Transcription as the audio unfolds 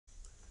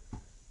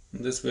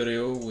In this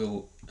video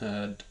we'll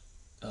add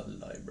a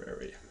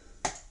library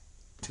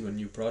to a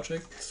new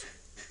project.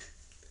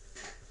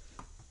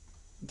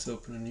 Let's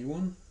open a new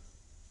one.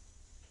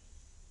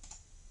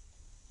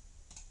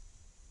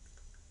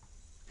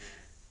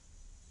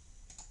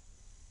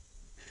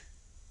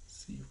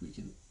 See if we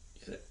can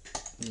get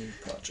a new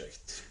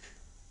project.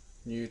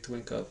 New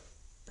TwinCAT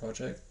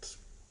project.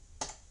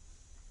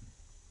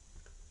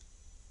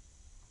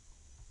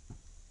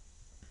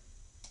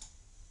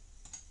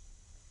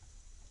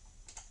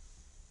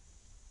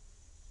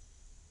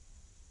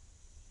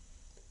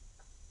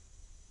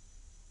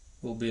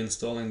 We'll be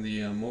installing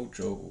the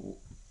Mojo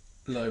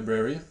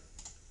library,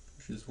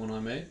 which is one I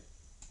made,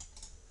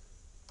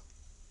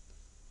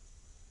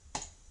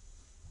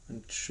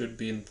 and it should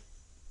be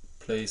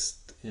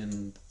placed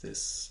in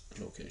this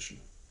location.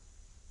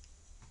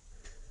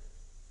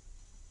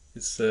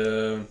 It's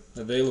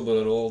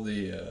available at all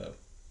the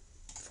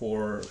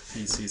 4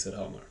 PCs at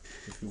Hammer.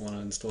 If you want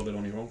to install it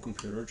on your own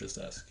computer, just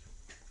ask.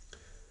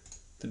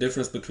 The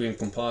difference between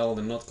compiled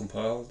and not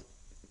compiled: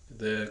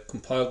 the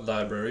compiled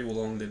library will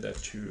only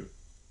let you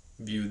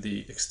view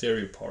the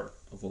exterior part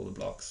of all the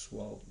blocks,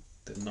 while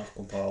the not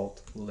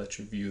compiled will let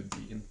you view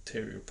the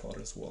interior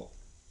part as well.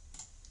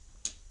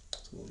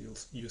 So we'll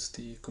use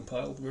the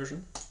compiled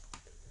version.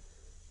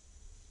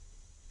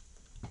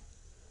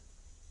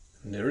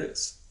 And there it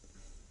is.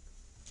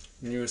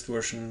 The newest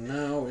version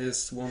now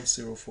is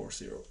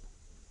 1040.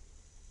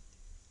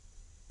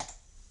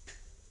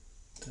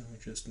 Then we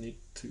just need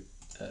to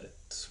add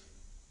it.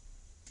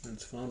 And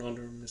it's found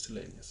under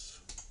miscellaneous.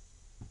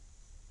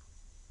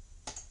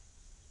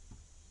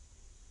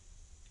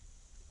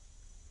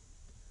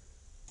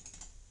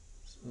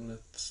 So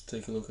let's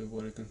take a look at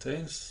what it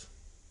contains.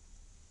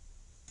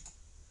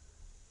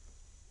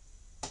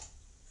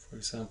 For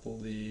example,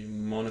 the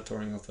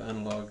monitoring of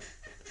analog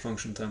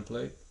function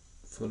template,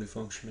 fully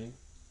functioning,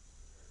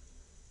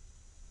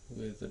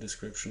 with a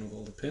description of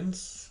all the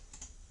pins.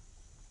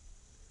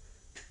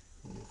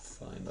 You'll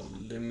find a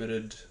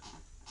limited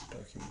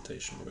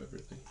documentation of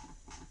everything.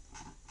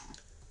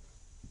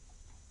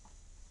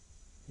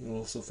 You'll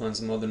also find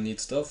some other neat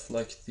stuff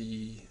like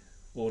the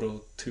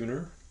auto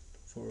tuner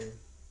for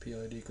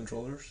PID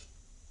controllers,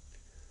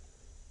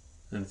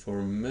 and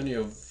for many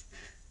of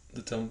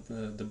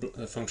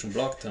the function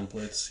block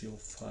templates you'll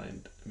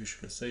find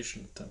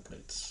visualization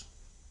templates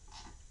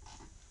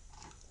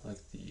like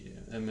the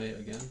MA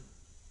again.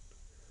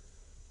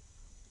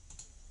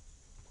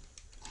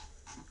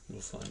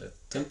 You'll find a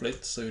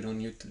template, so you don't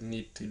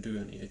need to do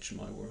any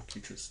HMI work.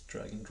 You just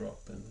drag and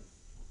drop and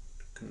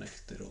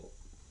connect it all.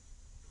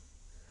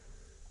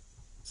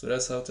 So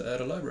that's how to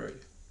add a library.